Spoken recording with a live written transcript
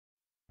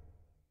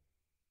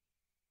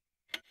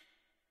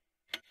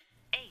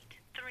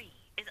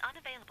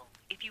available.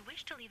 If you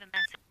wish to leave a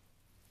message...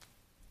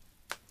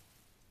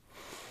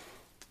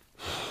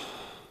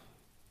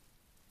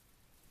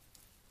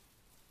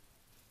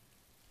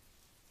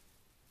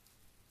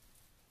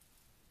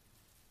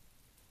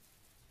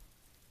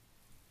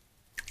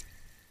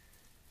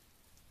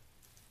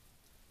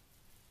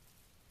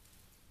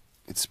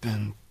 It's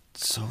been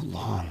so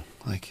long,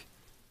 like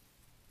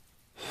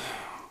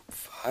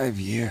 5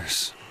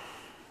 years.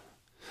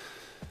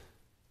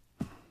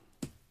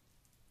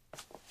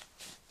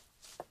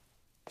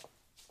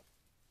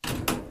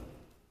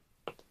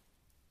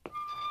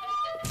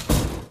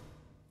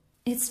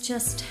 It's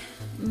just,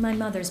 my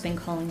mother's been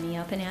calling me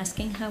up and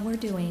asking how we're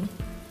doing.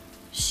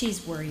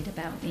 She's worried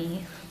about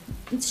me.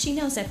 She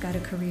knows I've got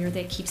a career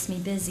that keeps me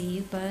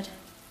busy, but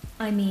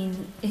I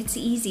mean, it's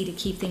easy to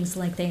keep things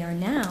like they are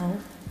now,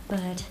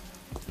 but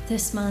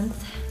this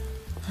month,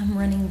 I'm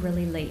running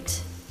really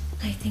late.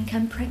 I think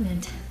I'm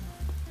pregnant.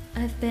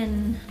 I've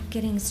been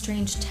getting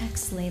strange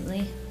texts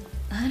lately.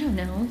 I don't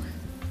know.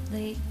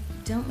 They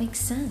don't make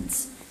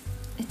sense.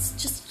 It's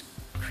just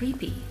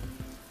creepy.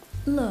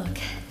 Look,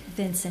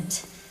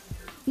 Vincent,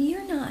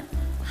 you're not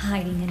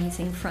hiding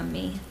anything from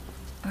me,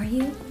 are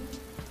you?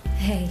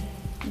 Hey,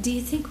 do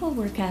you think we'll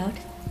work out?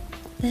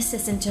 This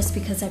isn't just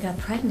because I got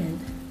pregnant,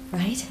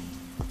 right?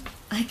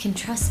 I can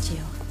trust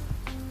you,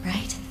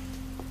 right?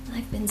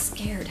 I've been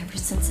scared ever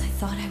since I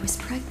thought I was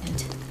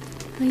pregnant.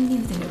 I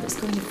knew that it was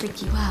going to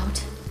freak you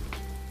out.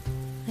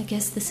 I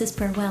guess this is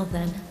farewell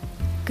then.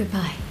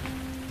 Goodbye.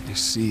 You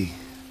see,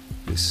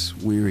 this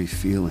weary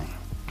feeling.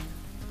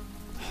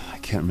 I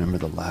can't remember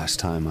the last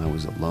time I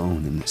was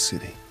alone in the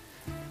city.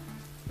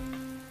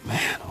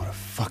 Man, what a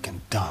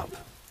fucking dump.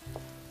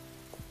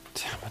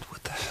 Damn it,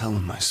 what the hell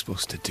am I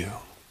supposed to do?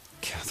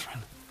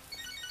 Catherine?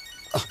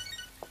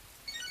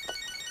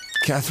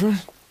 Catherine?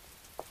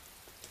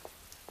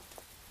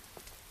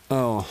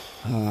 Oh,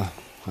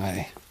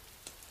 hi.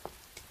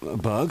 A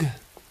bug?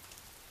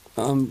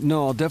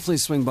 No, I'll definitely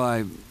swing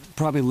by,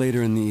 probably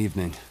later in the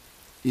evening.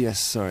 Yes,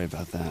 sorry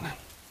about that.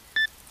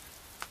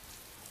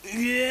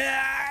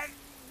 Yeah.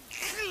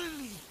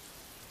 It's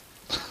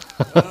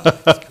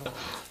cold.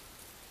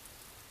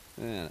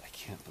 Man, I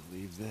can't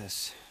believe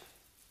this.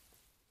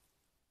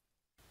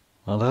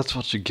 Well, that's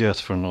what you get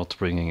for not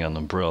bringing an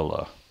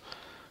umbrella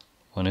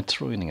when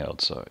it's raining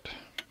outside.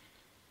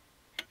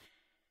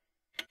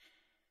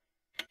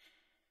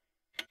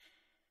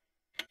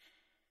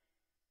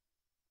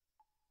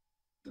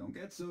 Don't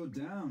get so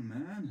down,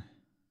 man.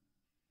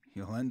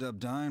 You'll end up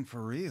dying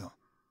for real.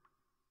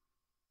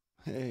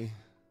 Hey,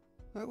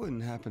 I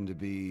wouldn't happen to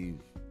be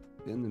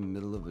in the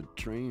middle of a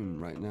dream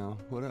right now,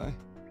 would I?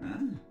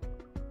 Huh?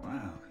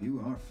 Wow,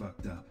 you are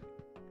fucked up.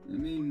 I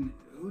mean,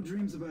 who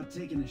dreams about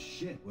taking a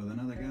shit with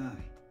another guy?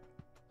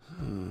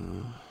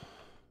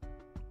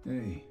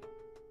 Hey,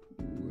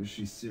 was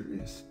she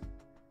serious?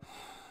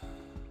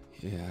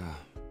 Yeah.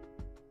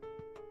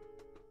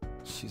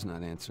 She's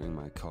not answering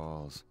my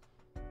calls.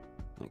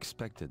 I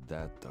expected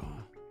that, though.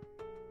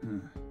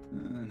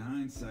 In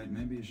hindsight,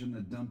 maybe you shouldn't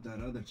have dumped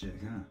that other chick,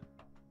 huh?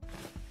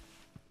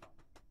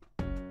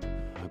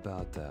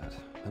 About that.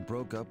 I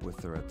broke up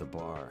with her at the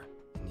bar,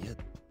 and yet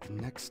the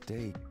next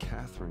day,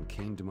 Catherine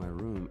came to my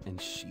room,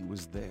 and she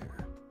was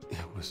there.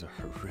 It was a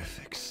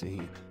horrific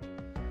scene.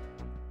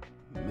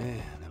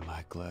 Man, am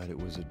I glad it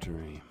was a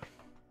dream.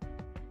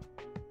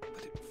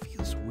 But it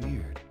feels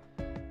weird.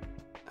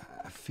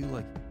 I feel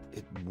like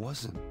it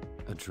wasn't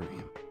a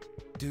dream.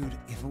 Dude,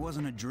 if it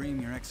wasn't a dream,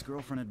 your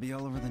ex-girlfriend would be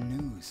all over the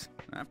news.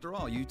 After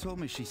all, you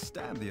told me she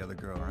stabbed the other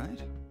girl, right?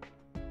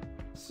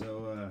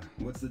 So,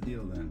 what's the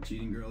deal then?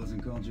 Cheating girl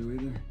hasn't called you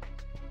either?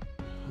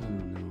 I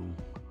don't know.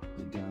 I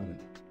doubt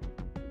it.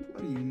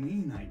 What do you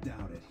mean, I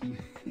doubt it?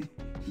 You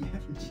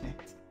haven't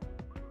checked?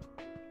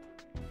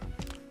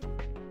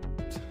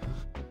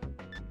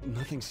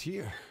 Nothing's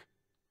here.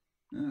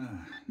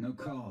 No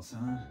calls,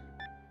 huh?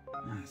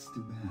 That's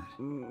too bad.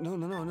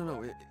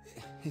 No.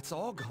 It's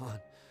all gone.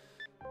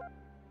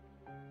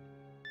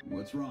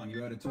 What's wrong?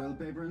 You had a toilet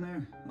paper in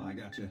there? Oh, I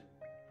got you.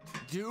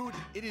 Dude,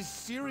 it is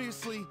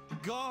seriously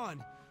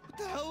gone. What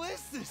the hell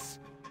is this?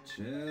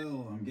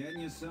 Chill. I'm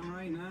getting you some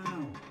right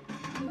now.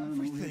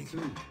 Everything.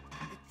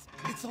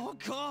 It's all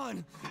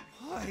gone.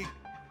 Why?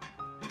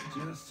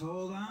 Just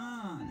hold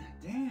on.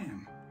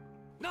 Damn.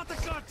 Not the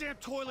goddamn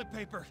toilet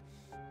paper.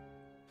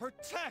 Her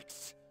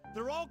texts.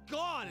 They're all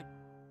gone.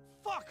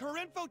 Fuck, her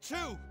info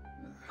too.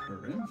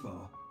 Her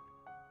info?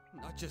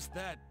 Not just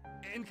that.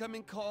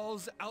 Incoming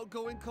calls,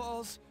 outgoing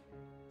calls.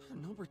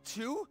 Number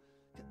 2?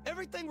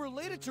 Everything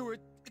related to her,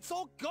 it's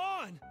all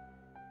gone.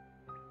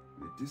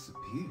 It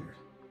disappeared.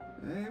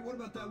 Hey, what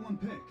about that one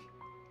pic?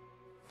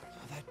 Oh,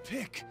 that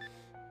pic.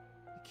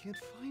 I can't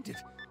find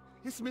it.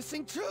 It's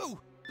missing too.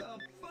 The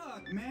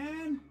fuck,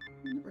 man?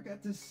 I never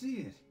got to see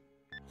it.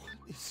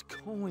 What is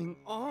going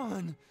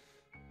on?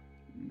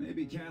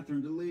 Maybe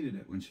Catherine deleted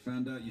it when she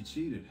found out you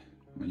cheated.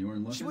 When you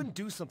weren't looking? She wouldn't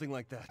do something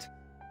like that.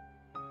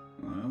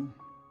 Well,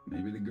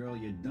 maybe the girl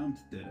you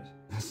dumped did it.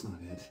 That's not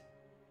it.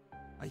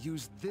 I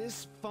used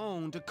this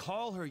phone to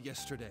call her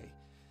yesterday.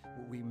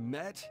 We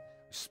met,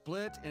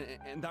 split,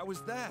 and that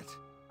was that.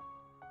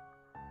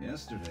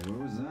 Yesterday,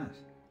 where was that?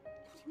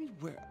 What do you mean,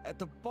 where? At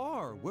the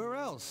bar. Where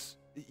else?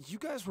 You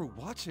guys were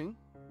watching.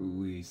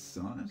 We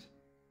saw it?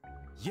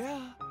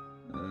 Yeah.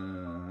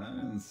 I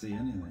didn't see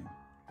anything.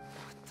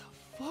 What the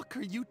fuck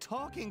are you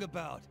talking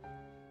about?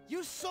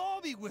 You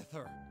saw me with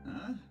her.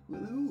 Huh?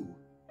 With who?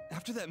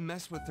 After that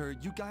mess with her,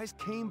 you guys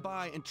came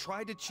by and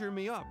tried to cheer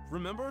me up,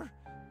 remember?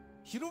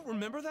 You don't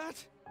remember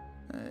that?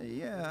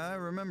 Yeah, I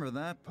remember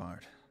that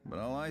part. But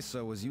all I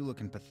saw was you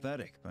looking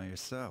pathetic by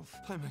yourself.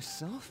 By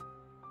myself?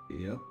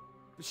 Yep.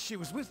 But she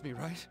was with me,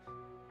 right?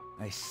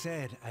 I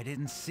said I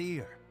didn't see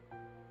her.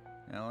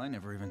 Hell, I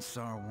never even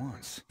saw her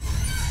once.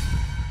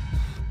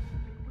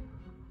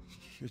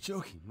 You're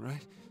joking,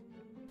 right?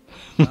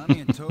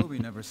 Tommy and Toby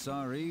never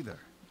saw her either.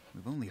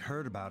 We've only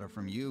heard about her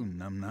from you,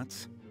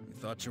 numbnuts. We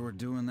thought you were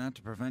doing that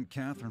to prevent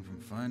Catherine from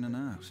finding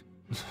out.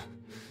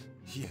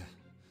 Yeah,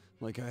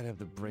 like I'd have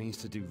the brains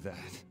to do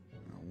that.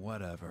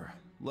 Whatever.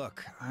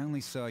 Look, I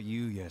only saw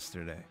you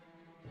yesterday.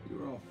 You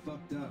were all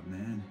fucked up,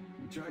 man.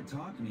 We tried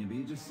talking to you, but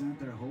you just sat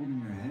there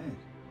holding your head.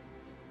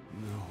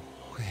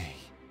 No way.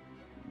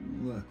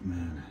 Look,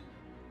 man.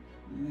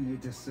 I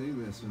hate to say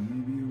this, but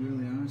maybe you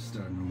really are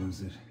starting to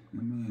lose it.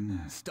 I mean...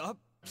 Stop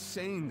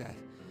saying that.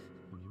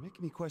 You're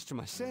making me question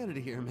my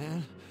sanity here,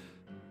 man.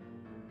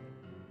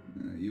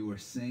 You were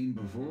sane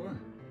before?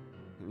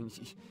 I mean,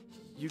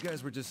 you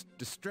guys were just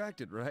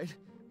distracted, right?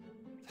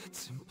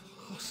 That's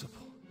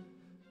impossible.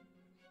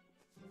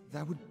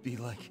 That would be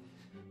like...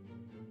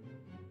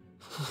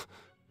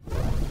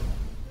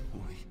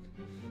 Wait.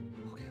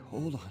 Okay,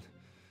 hold on.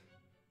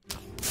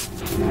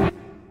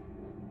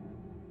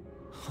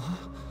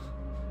 Huh?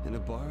 In a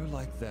bar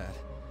like that,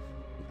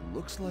 it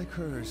looks like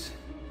hers.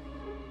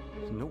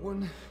 No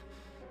one...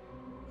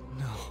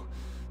 No,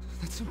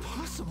 that's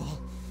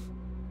impossible.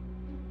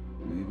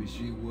 Maybe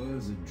she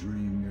was a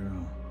dream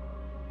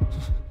girl.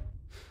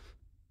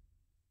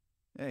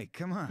 Hey,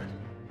 come on.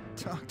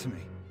 Talk to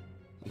me.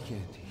 I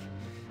can't be.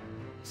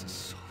 This is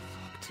so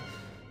fucked.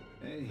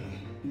 Hey,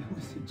 it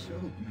was a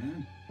joke,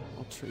 man.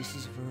 All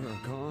traces of her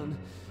are gone.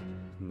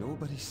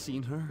 Nobody's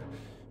seen her.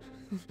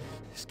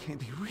 This can't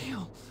be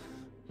real.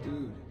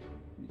 Dude,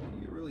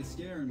 you're really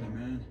scaring me,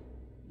 man.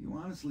 You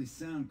honestly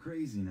sound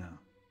crazy now.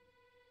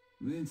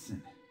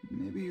 Vincent,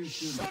 maybe you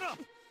should... Shut up!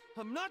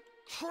 I'm not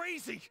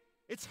crazy!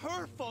 It's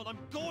her fault I'm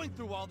going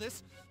through all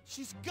this!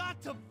 She's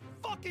got to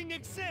fucking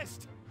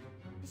exist!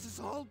 This is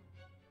all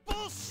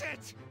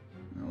bullshit!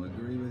 I'll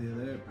agree with you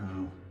there,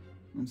 pal.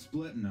 I'm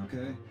splitting,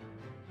 okay?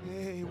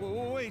 Hey,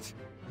 wait!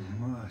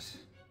 What?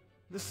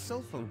 The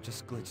cell phone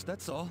just glitched,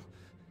 that's all.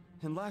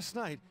 And last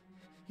night,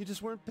 you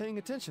just weren't paying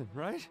attention,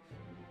 right?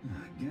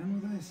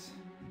 Again with this?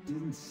 I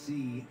didn't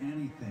see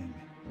anything.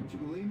 Don't you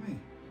believe me?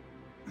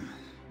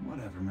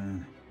 Whatever,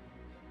 man.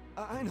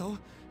 I know.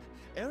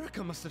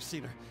 Erica must have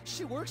seen her.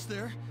 She works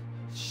there.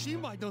 She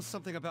might know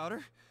something about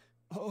her.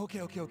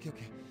 Okay.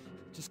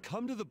 Just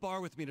come to the bar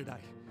with me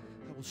tonight.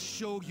 I will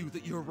show you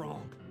that you're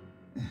wrong.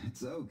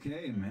 It's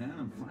okay, man.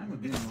 I'm fine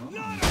with being wrong.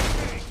 Not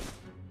okay!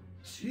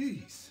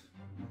 Jeez.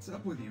 What's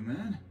up with you,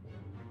 man?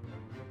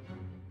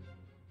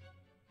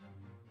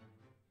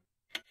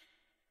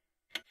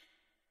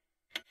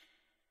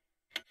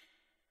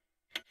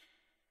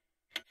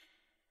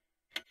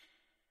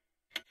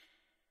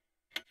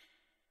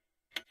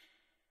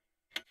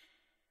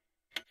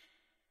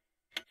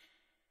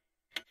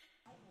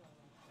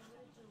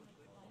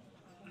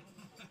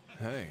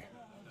 Hey,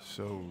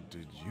 so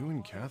did you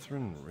and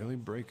Catherine really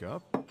break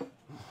up?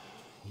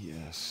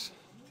 Yes.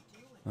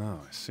 Oh,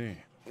 I see.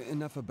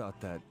 Enough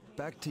about that.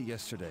 Back to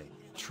yesterday.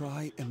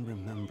 Try and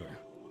remember.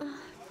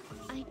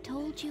 I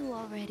told you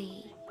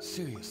already.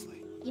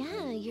 Seriously.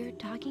 Yeah, you're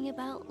talking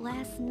about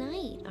last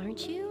night,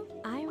 aren't you?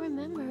 I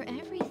remember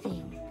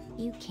everything.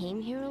 You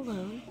came here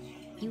alone.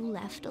 You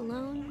left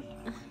alone.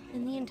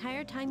 And the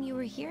entire time you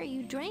were here,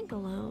 you drank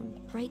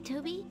alone. Right,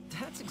 Toby?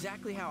 That's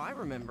exactly how I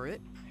remember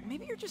it.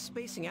 Maybe you're just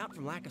spacing out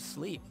from lack of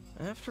sleep.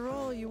 After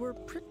all, you were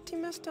pretty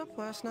messed up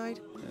last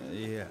night.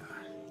 Yeah.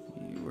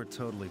 You were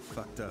totally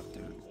fucked up,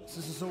 dude.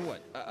 So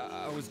what?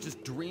 I was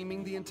just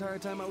dreaming the entire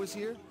time I was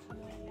here?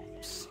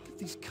 I'm sick of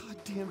these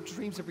goddamn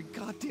dreams every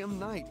goddamn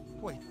night.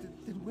 Wait,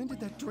 then when did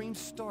that dream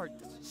start?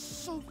 This is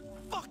so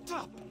fucked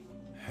up!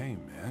 Hey,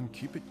 man,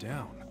 keep it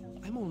down.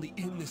 I'm only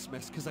in this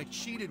mess because I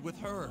cheated with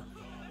her.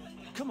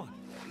 Come on,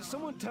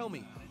 someone tell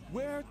me,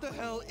 where the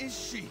hell is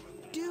she?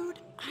 Dude,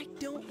 I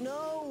don't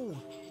know.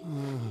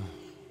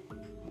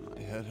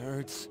 My head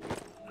hurts.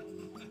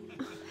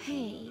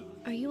 Hey,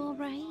 are you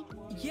alright?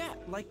 Yeah,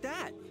 like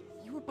that.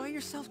 You were by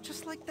yourself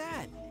just like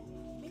that.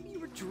 Maybe you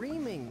were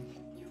dreaming.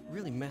 You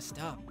really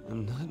messed up.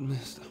 I'm not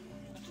messed up.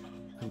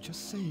 I'm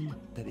just saying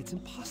that it's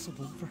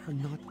impossible for her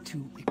not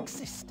to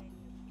exist.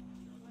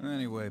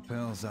 Anyway,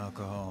 pills,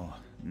 alcohol.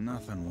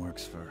 Nothing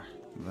works for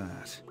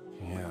that.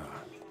 Yeah,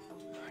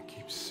 I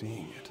keep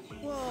seeing it.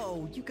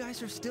 Whoa, you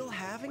guys are still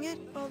having it?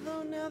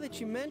 Although now that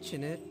you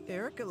mention it,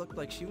 Erica looked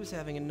like she was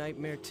having a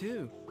nightmare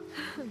too.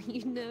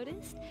 You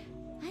noticed?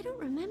 I don't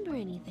remember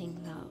anything,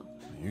 though.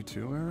 You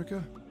too,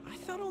 Erica? I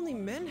thought only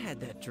men had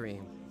that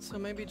dream. So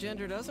maybe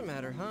gender doesn't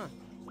matter, huh?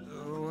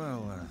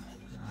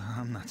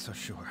 I'm not so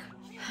sure.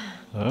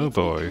 Oh It's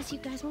boy. because you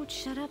guys won't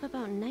shut up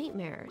about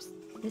nightmares.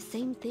 The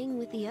same thing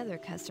with the other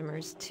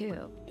customers,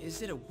 too.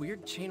 Is it a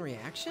weird chain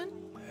reaction?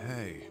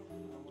 Hey,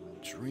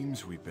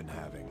 dreams we've been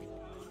having.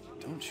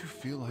 Don't you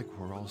feel like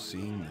we're all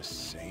seeing the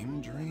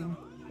same dream?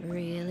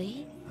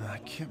 Really? I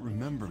can't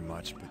remember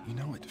much, but you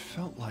know, it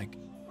felt like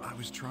I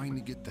was trying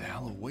to get the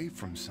hell away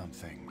from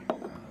something.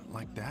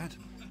 Like that.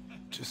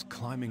 Just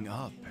climbing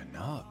up and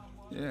up.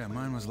 Yeah,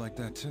 mine was like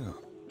that too.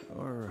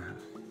 Or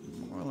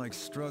more like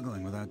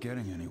struggling without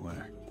getting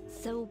anywhere.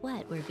 So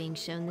what, we're being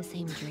shown the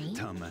same dream?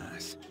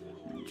 Dumbass.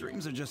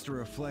 Dreams are just a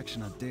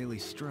reflection of daily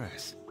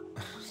stress.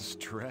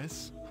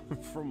 Stress?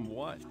 From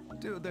what?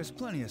 Dude, there's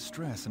plenty of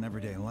stress in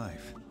everyday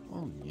life.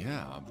 Oh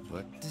yeah,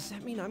 but... Does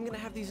that mean I'm gonna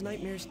have these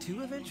nightmares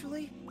too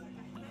eventually?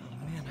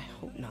 Oh man, I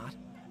hope not.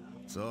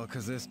 It's all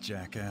 'cause this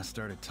jackass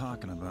started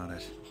talking about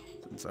it.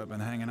 Since I've been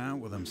hanging out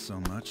with him so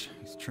much,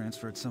 he's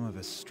transferred some of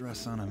his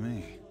stress onto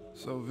me.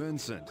 So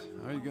Vincent,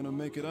 how are you gonna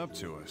make it up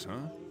to us,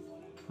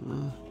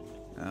 huh?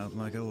 Out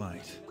like a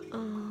light.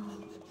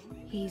 Oh,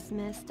 he's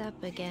messed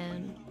up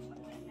again.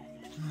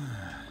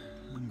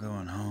 I'm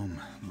going home.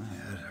 My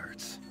head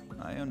hurts.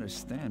 I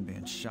understand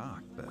being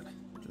shocked, but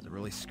does it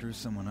really screw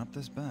someone up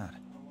this bad?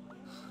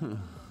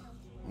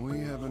 We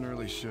have an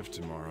early shift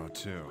tomorrow,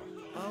 too.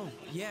 Oh,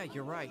 yeah,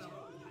 you're right.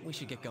 We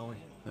should get going.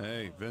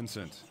 Hey,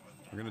 Vincent,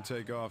 we're gonna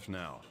take off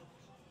now.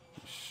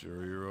 You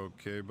sure you're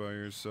okay by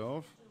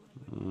yourself?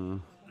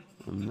 I'm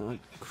not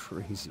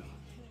crazy.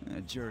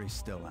 The jury's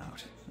still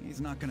out.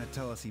 He's not gonna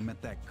tell us he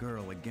met that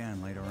girl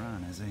again later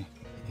on, is he?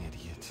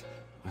 Idiot.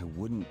 I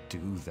wouldn't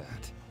do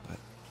that, but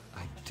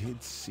I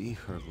did see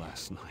her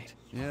last night.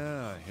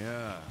 Yeah,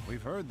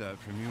 we've heard that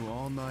from you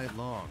all night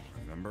long,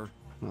 remember?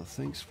 Well,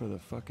 thanks for the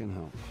fucking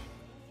help.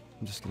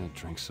 I'm just gonna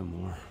drink some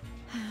more.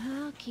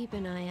 I'll keep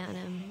an eye on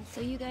him,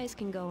 so you guys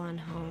can go on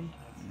home.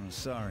 I'm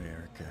sorry,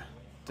 Erica.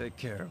 Take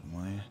care of him,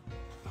 will you?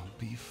 I'll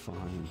be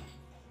fine.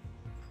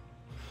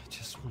 I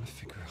just want to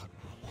figure out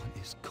what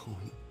is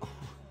going on.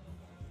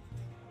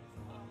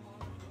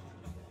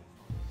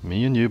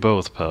 Me and you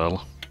both,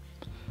 pal.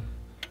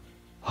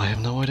 I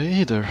have no idea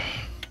either.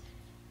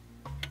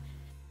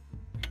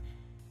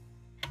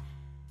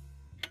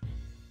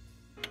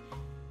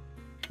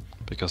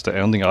 Because the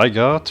ending I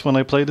got when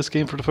I played this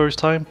game for the first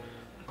time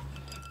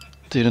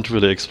didn't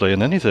really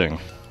explain anything.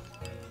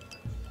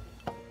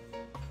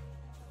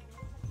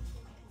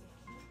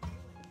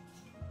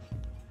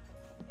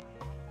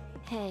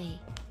 Hey,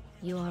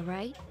 you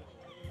alright?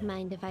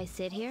 Mind if I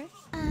sit here?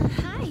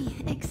 Hi.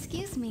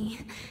 Excuse me.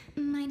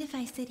 Mind if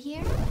I sit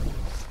here?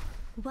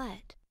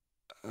 What?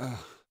 I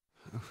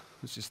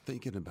was just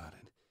thinking about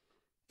it.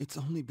 It's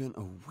only been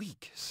a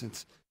week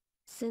since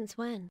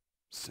When?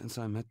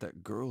 I met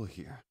that girl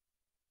here.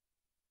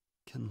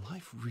 Can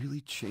life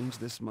really change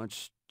this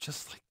much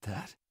just like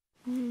that?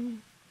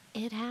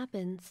 It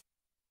happens.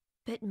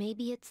 But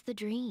maybe it's the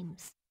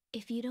dreams.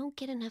 If you don't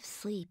get enough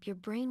sleep, your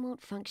brain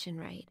won't function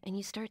right, and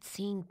you start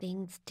seeing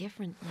things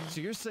differently.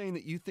 So you're saying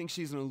that you think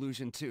she's an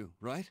illusion too,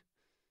 right?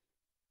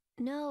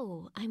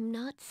 No, I'm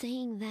not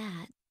saying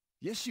that.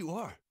 Yes, you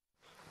are.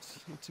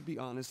 To be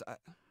honest, I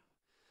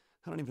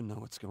don't even know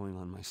what's going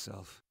on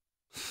myself.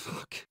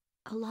 Fuck.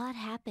 A lot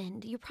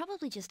happened. You're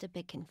probably just a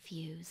bit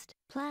confused.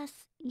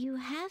 Plus, you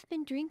have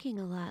been drinking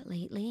a lot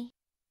lately.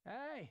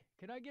 Hey,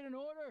 can I get an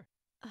order?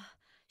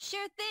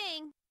 Sure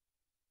thing!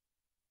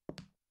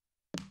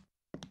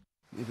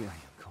 Maybe I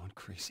am going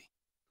crazy.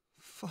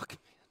 Fuck,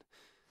 man.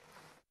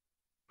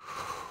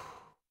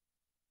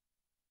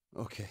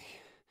 Okay.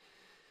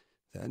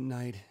 That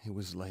night, it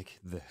was like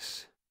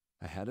this.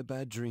 I had a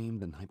bad dream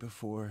the night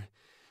before,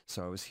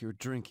 so I was here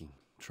drinking,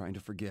 trying to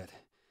forget.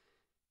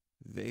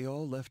 They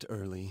all left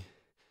early.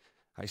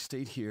 I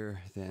stayed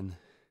here, then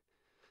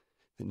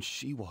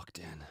she walked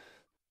in.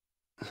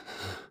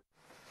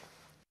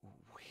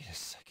 Wait a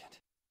second.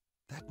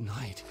 That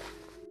night,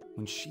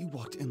 when she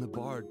walked in the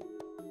bar,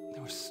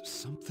 there was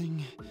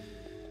something...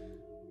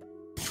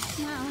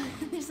 Wow,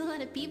 there's a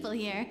lot of people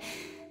here.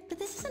 But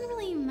this isn't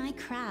really my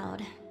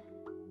crowd.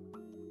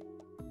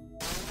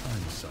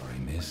 I'm sorry,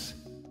 miss.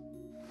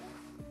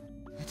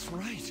 That's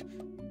right.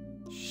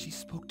 She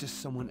spoke to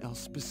someone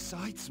else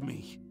besides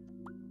me.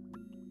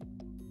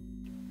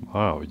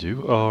 Wow,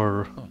 you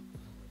are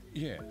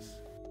Yes.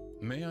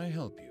 May I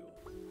help you?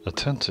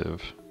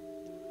 attentive.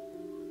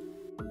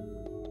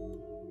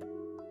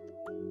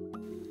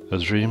 A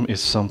dream is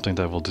something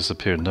that will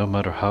disappear no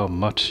matter how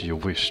much you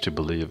wish to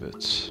believe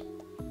it.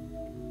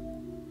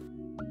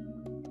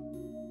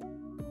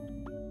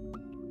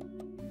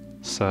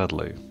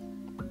 Sadly.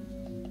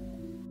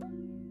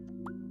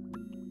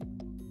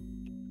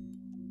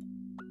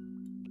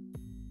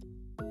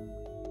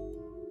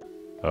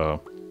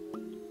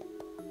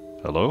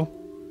 Hello?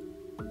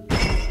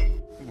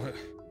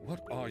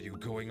 What are you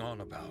going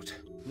on about?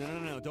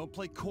 No, don't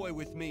play coy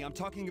with me. I'm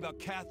talking about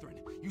Catherine.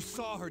 You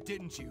saw her,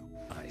 didn't you?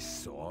 I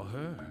saw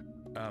her?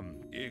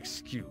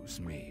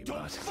 Excuse me,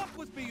 Don't but... fuck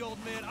with me, old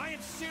man. I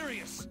am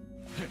serious.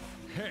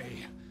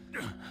 Hey!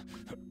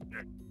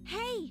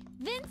 Hey,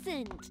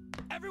 Vincent!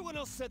 Everyone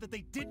else said that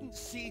they didn't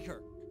see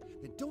her.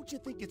 Then don't you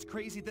think it's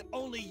crazy that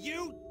only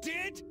you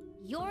did?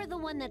 You're the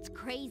one that's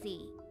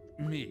crazy.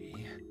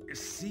 Me?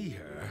 See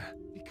her?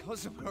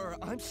 Because of her,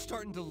 I'm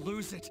starting to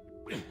lose it.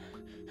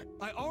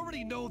 I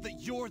already know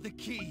that you're the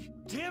key.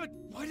 Damn it,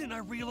 why didn't I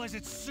realize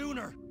it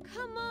sooner?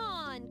 Come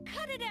on,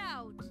 cut it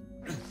out!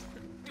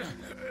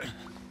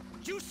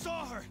 You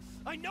saw her!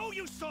 I know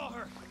you saw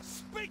her!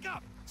 Speak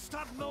up!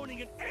 Stop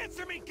moaning and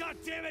answer me,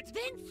 goddammit!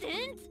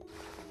 Vincent!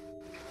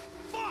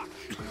 Fuck!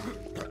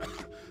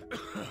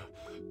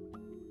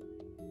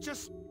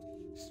 Just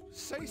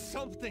say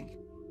something.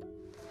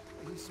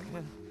 Please,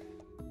 man.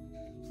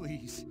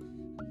 Please.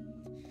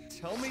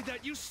 Tell me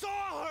that you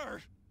saw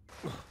her!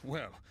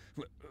 Well,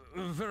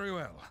 very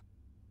well.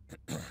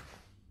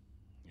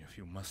 If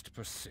you must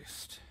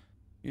persist.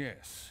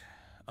 Yes,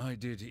 I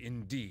did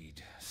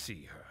indeed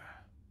see her.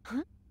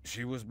 Huh?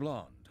 She was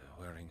blonde,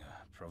 wearing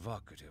a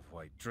provocative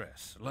white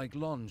dress, like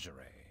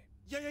lingerie.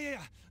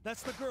 Yeah.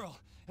 That's the girl.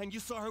 And you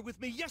saw her with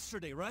me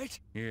yesterday, right?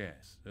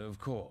 Yes, of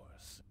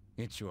course.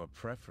 It's your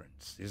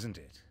preference, isn't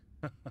it?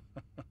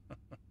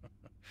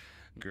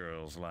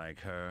 Girls like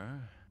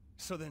her.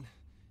 So then,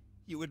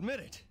 you admit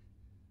it.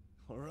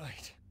 All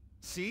right.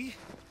 See?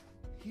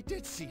 He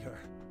did see her.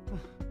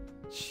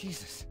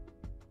 Jesus.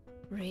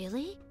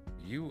 Really?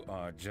 You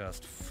are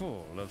just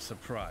full of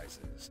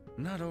surprises.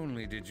 Not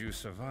only did you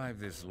survive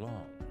this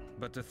long,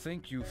 but to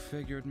think you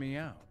figured me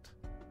out.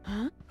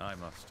 Huh? I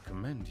must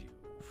commend you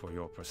for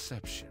your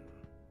perception.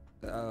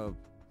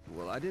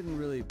 Well, I didn't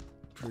really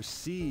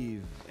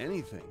perceive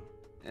anything.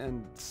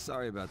 And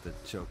sorry about the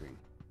choking.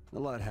 A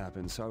lot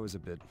happened, so I was a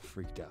bit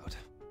freaked out.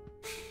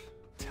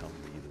 Tell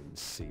me you didn't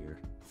see her.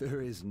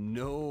 There is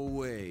no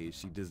way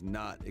she does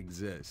not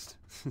exist.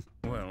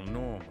 Well,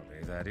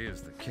 normally that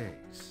is the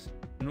case.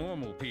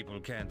 Normal people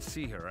can't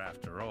see her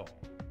after all.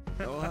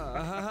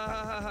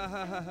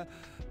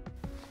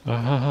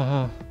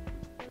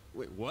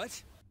 Wait,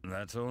 what?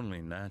 That's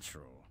only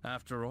natural.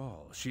 After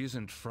all, she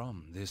isn't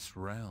from this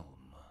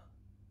realm.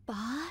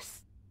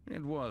 Boss?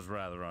 It was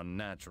rather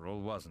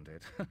unnatural, wasn't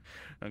it?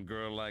 A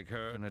girl like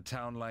her in a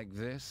town like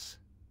this?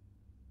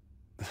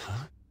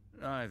 Huh?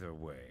 Either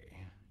way,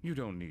 you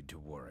don't need to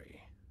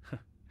worry.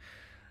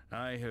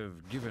 I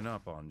have given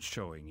up on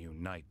showing you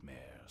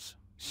nightmares.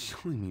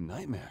 Showing me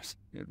nightmares?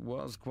 It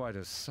was quite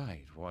a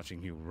sight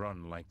watching you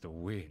run like the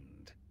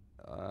wind.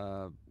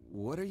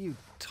 What are you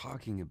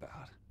talking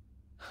about?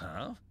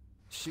 Huh?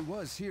 She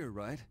was here,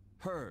 right?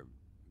 Her,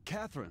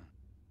 Catherine.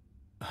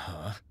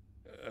 Huh?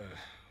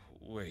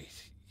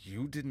 Wait,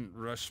 you didn't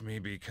rush me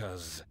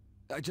because...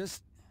 I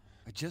just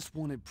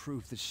wanted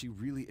proof that she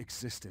really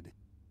existed.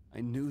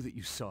 I knew that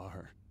you saw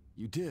her.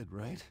 You did,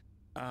 right?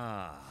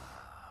 Ah...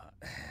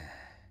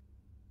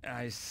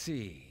 I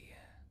see.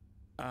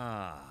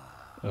 Ah...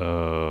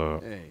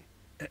 Hey.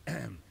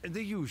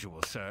 The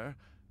usual, sir.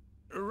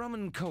 Rum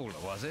and cola,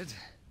 was it?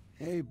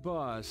 Hey,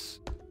 boss.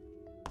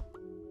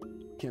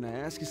 Can I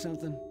ask you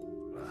something?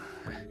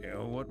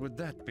 What would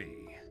that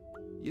be?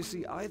 You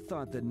see, I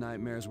thought that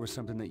nightmares were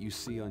something that you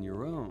see on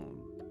your own.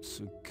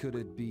 So could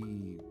it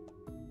be...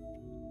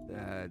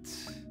 that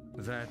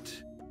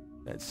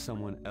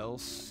someone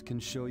else can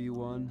show you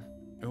one?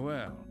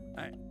 Well,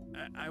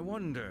 I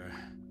wonder...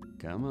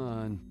 Come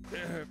on.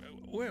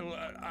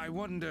 I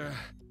wonder...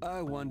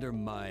 I wonder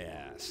my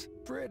ass.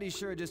 Pretty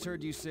sure I just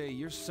heard you say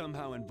you're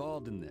somehow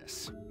involved in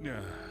this.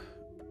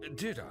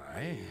 Did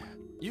I?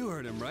 You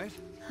heard him, right?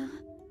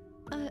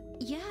 Huh?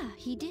 Yeah,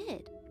 he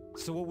did.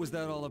 So what was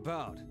that all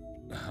about?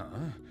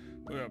 Huh?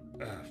 Well,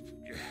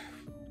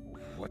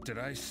 what did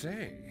I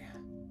say?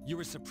 You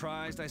were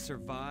surprised I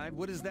survived?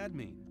 What does that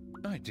mean?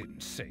 I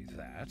didn't say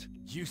that.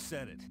 You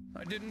said it.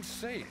 I didn't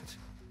say it.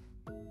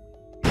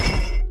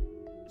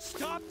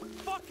 Stop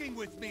fucking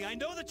with me! I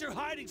know that you're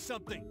hiding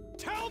something!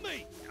 Tell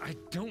me! I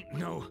don't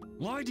know.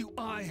 Why do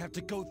I have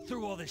to go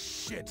through all this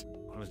shit?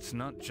 Well, it's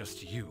not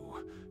just you.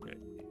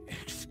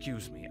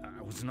 Excuse me,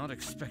 I was not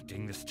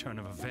expecting this turn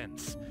of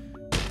events.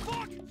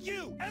 Fuck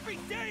you! Every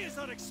day is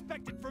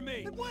unexpected for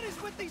me! And what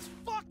is with these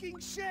fucking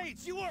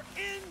shades? You are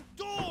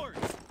indoors!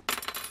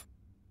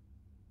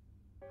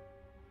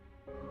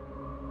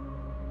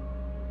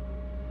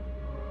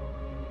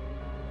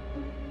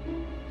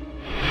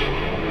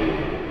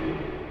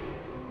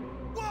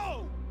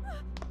 Whoa!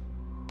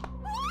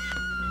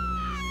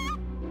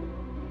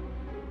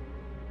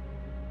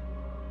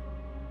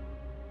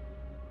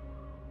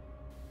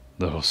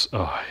 Those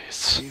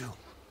eyes. You.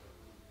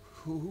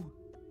 Who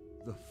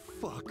the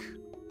fuck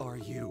are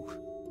you?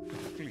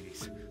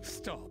 Please,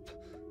 stop.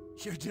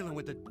 You're dealing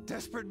with a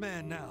desperate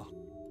man now.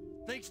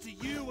 Thanks to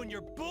you and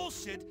your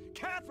bullshit,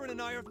 Catherine and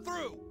I are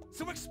through.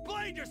 So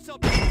explain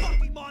yourself, you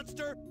fucking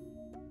monster!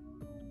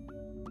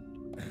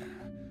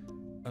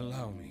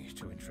 Allow me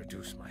to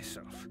introduce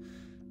myself.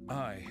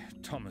 I,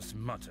 Thomas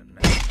Mutton.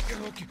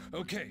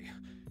 Okay.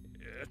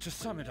 To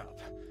sum it up,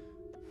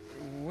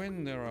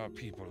 when there are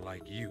people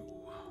like you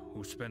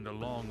who spend a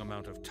long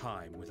amount of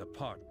time with a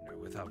partner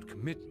without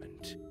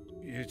commitment,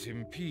 It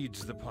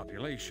impedes the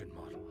population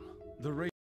model. The